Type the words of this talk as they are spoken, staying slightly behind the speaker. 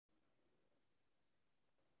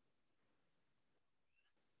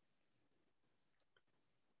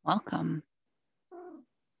Welcome.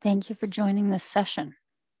 Thank you for joining this session.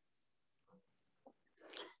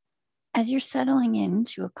 As you're settling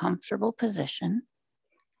into a comfortable position,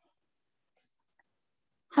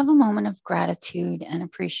 have a moment of gratitude and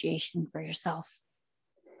appreciation for yourself.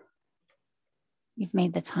 You've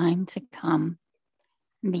made the time to come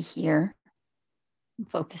and be here and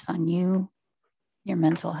focus on you, your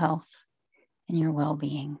mental health, and your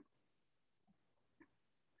well-being.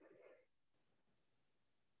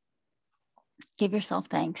 Give yourself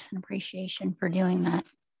thanks and appreciation for doing that.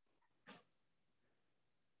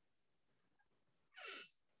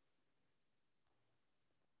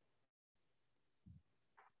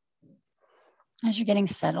 As you're getting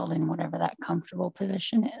settled in whatever that comfortable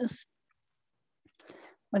position is,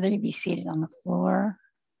 whether you be seated on the floor,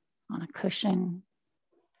 on a cushion,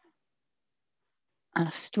 on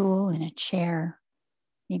a stool, in a chair,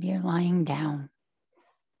 maybe you're lying down,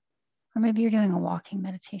 or maybe you're doing a walking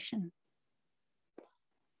meditation.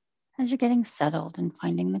 As you're getting settled and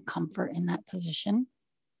finding the comfort in that position,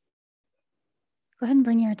 go ahead and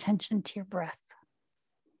bring your attention to your breath.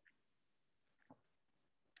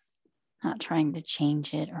 Not trying to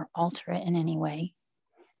change it or alter it in any way,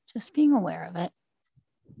 just being aware of it.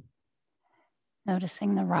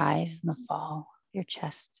 Noticing the rise and the fall of your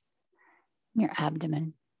chest and your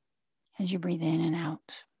abdomen as you breathe in and out.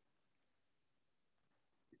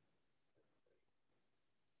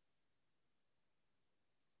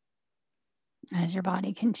 As your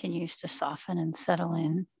body continues to soften and settle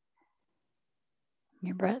in,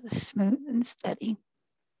 your breath is smooth and steady.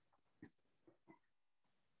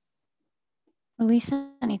 Release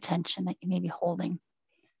any tension that you may be holding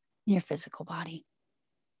in your physical body.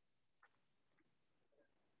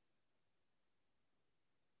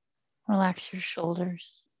 Relax your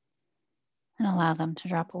shoulders and allow them to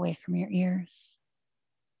drop away from your ears.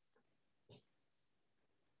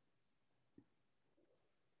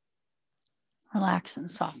 Relax and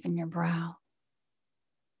soften your brow.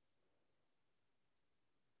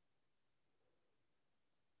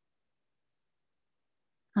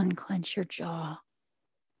 Unclench your jaw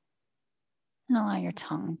and allow your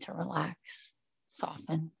tongue to relax,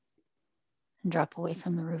 soften, and drop away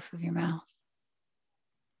from the roof of your mouth.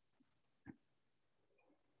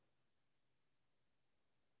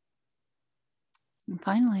 And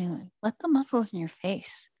finally, let the muscles in your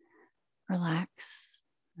face relax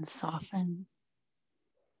and soften,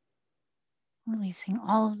 releasing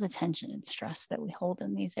all of the tension and stress that we hold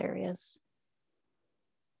in these areas.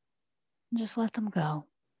 And just let them go.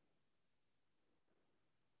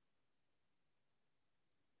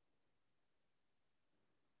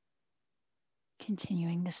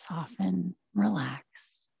 Continuing to soften, relax,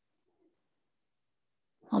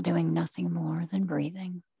 while doing nothing more than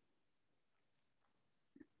breathing.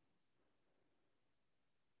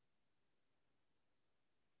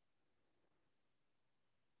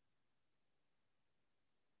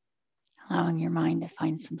 Allowing your mind to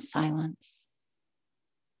find some silence.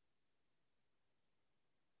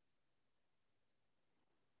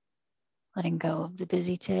 Letting go of the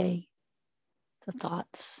busy day, the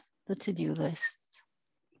thoughts, the to-do lists.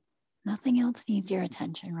 Nothing else needs your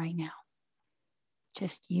attention right now.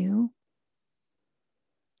 Just you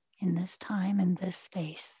in this time and this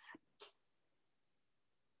space.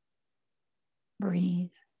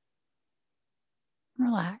 Breathe.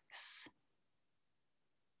 Relax.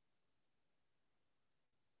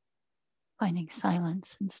 Finding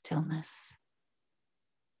silence and stillness.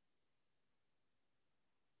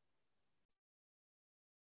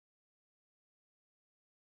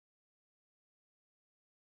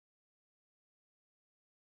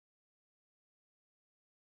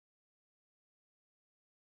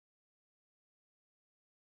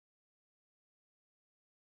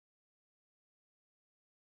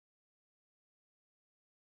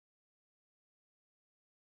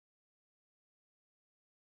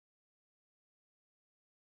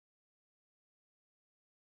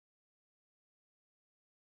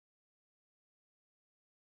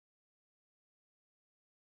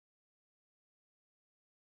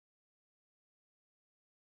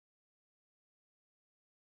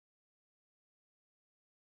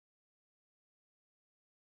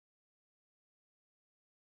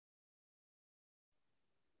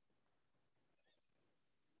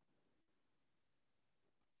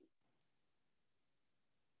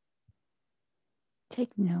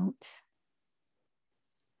 Take note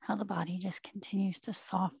how the body just continues to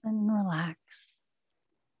soften and relax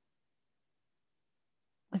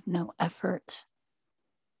with no effort,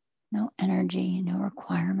 no energy, no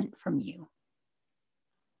requirement from you.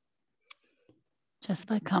 Just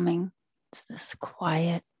by coming to this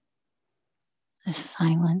quiet, this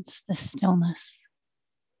silence, this stillness.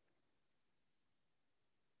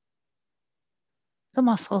 The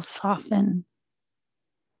muscles soften,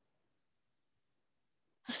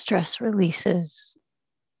 the stress releases.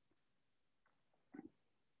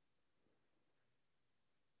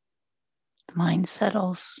 The mind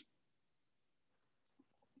settles.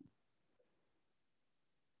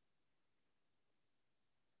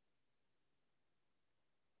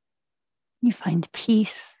 You find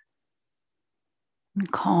peace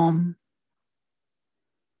and calm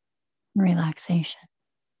and relaxation.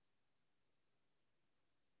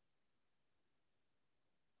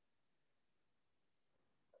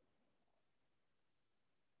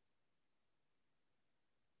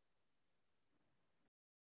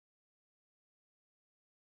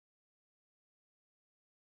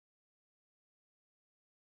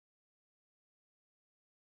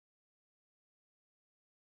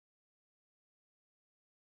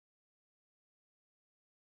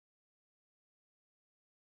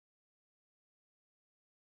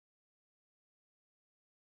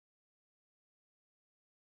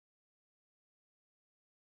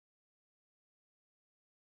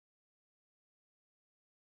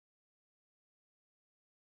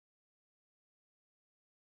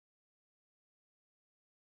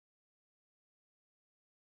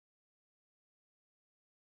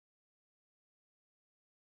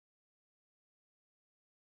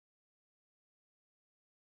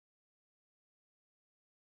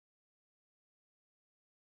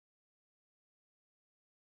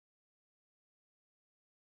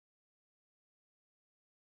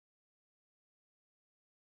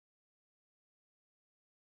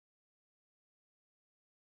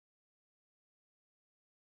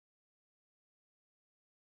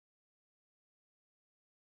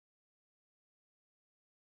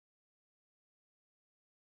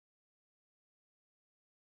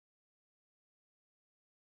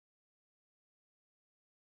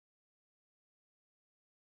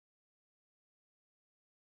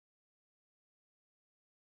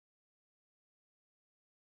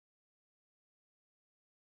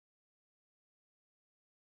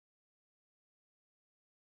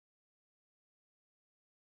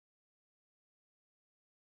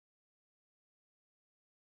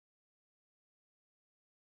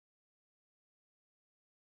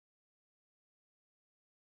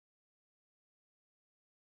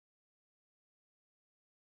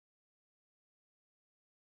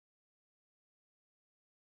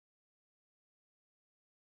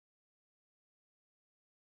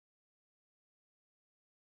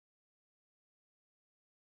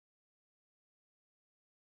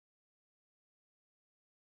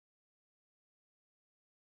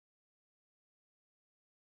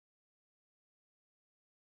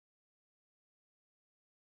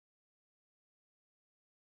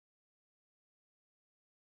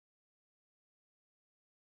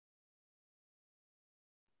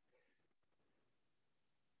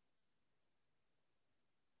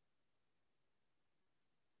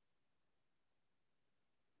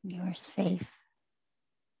 You are safe.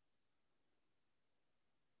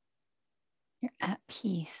 You're at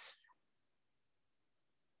peace.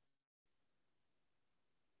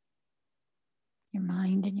 Your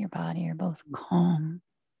mind and your body are both calm,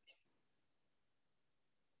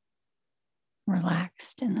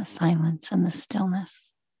 relaxed in the silence and the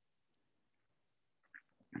stillness.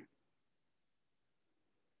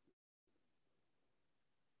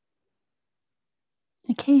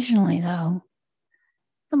 Occasionally, though,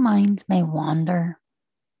 the mind may wander.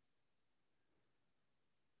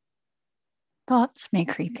 Thoughts may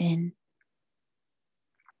creep in.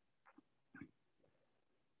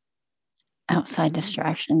 Outside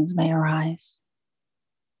distractions may arise.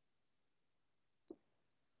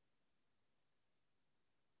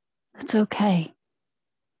 It's okay.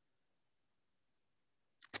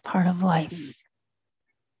 It's part of life.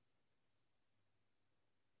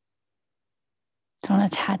 Don't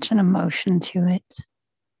attach an emotion to it.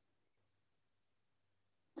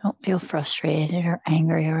 Don't feel frustrated or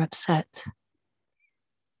angry or upset.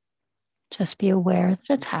 Just be aware that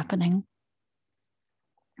it's happening.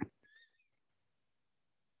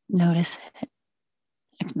 Notice it.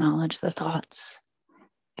 Acknowledge the thoughts.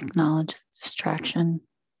 Acknowledge the distraction.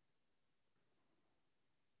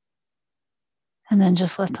 And then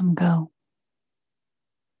just let them go.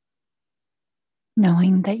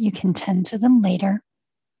 Knowing that you can tend to them later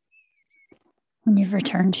when you've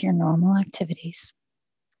returned to your normal activities.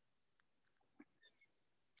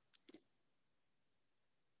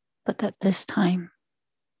 But that this time,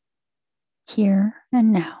 here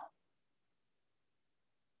and now,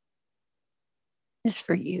 is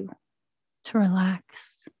for you to relax,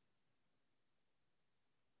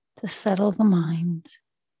 to settle the mind,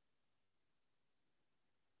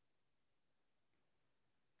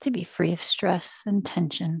 to be free of stress and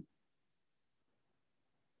tension.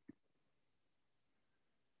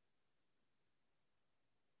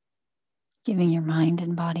 Giving your mind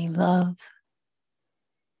and body love,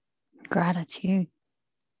 gratitude,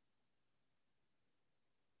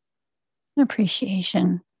 and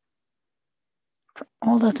appreciation for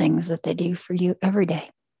all the things that they do for you every day.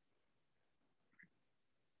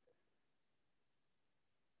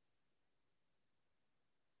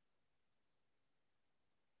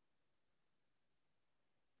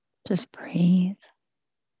 Just breathe,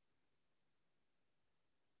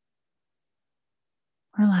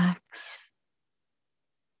 relax,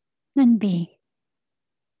 and be.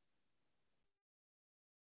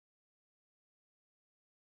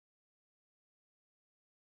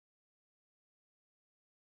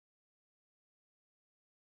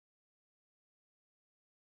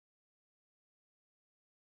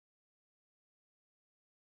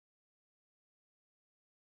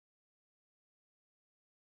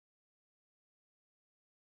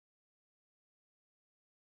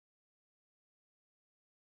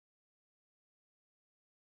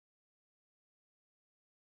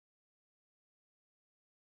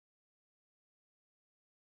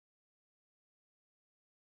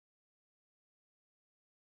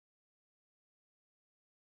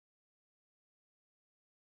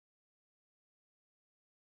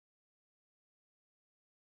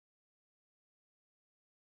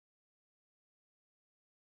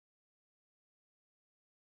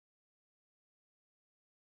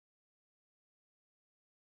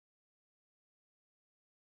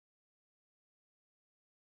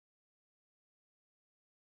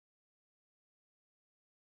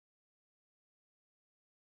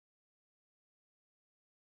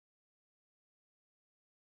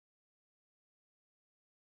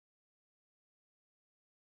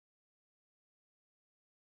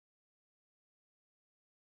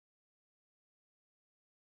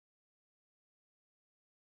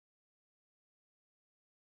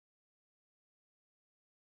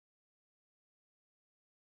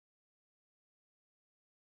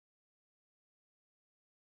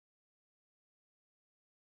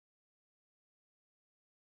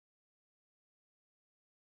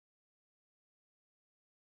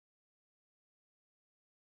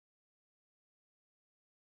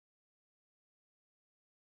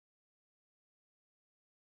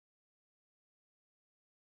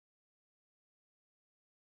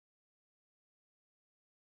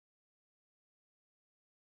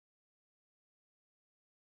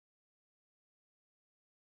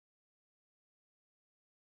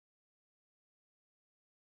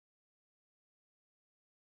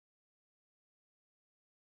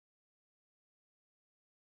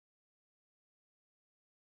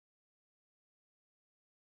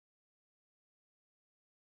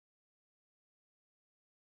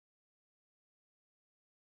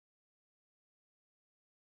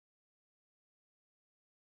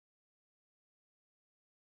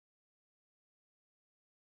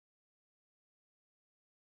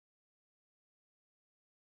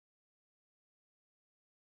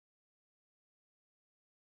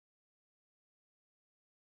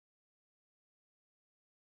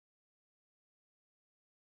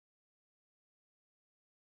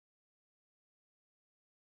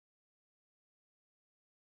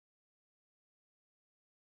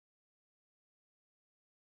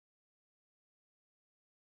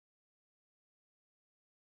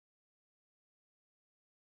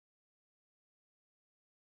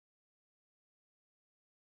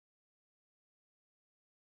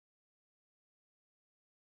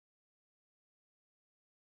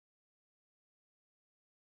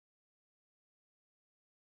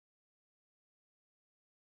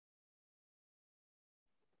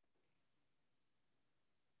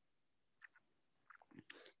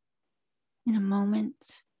 In a moment,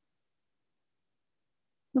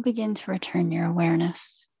 you'll begin to return your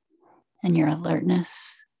awareness and your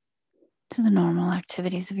alertness to the normal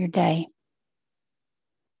activities of your day.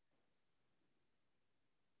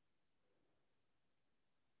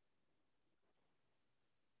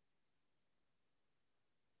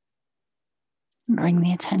 Bring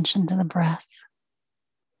the attention to the breath.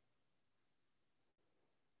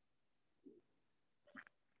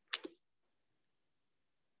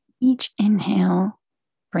 Each inhale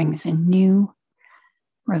brings in new,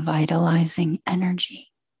 revitalizing energy.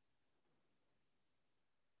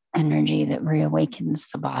 Energy that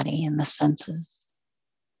reawakens the body and the senses.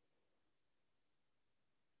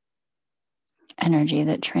 Energy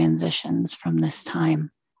that transitions from this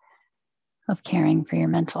time of caring for your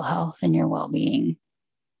mental health and your well-being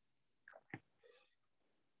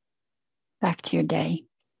back to your day,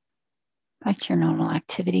 back to your normal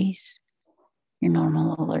activities, your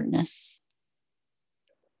normal alertness.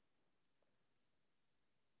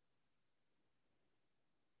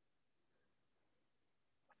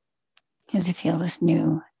 As you feel this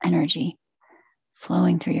new energy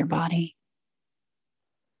flowing through your body,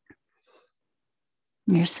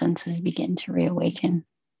 your senses begin to reawaken.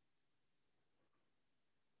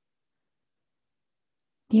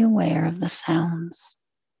 Be aware of the sounds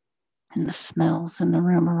and the smells in the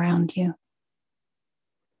room around you.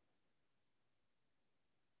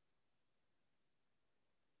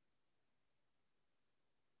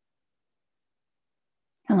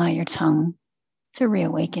 Allow your tongue to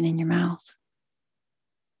reawaken in your mouth.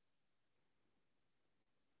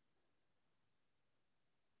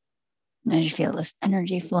 As you feel this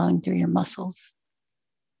energy flowing through your muscles,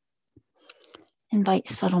 invite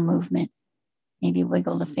subtle movement. Maybe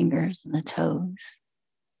wiggle the fingers and the toes.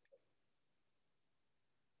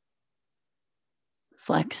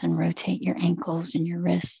 Flex and rotate your ankles and your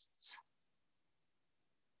wrists.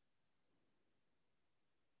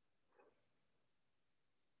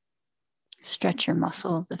 Stretch your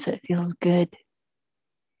muscles if it feels good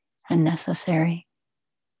and necessary.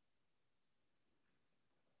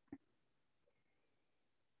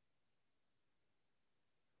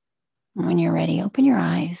 And when you're ready, open your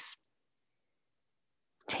eyes.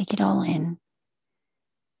 Take it all in.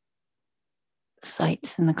 The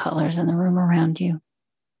sights and the colors in the room around you.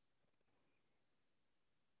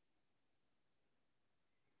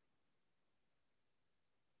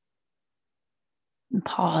 And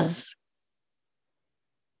pause.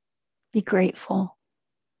 Be grateful.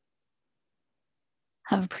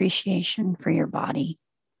 Have appreciation for your body,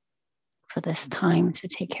 for this time to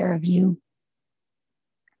take care of you.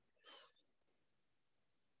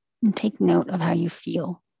 And take note of how you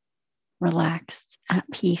feel, relaxed, at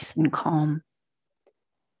peace, and calm.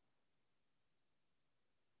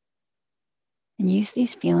 And use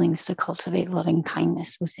these feelings to cultivate loving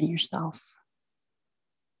kindness within yourself.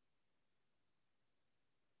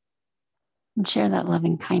 And share that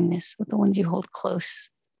loving kindness with the ones you hold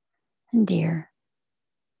close and dear,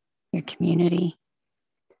 your community,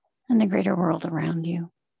 and the greater world around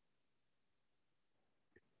you.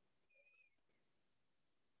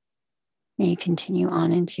 May you continue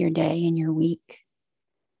on into your day and your week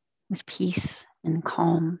with peace and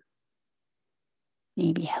calm. May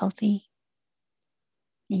you be healthy.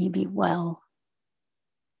 May you be well.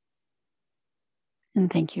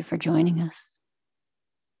 And thank you for joining us.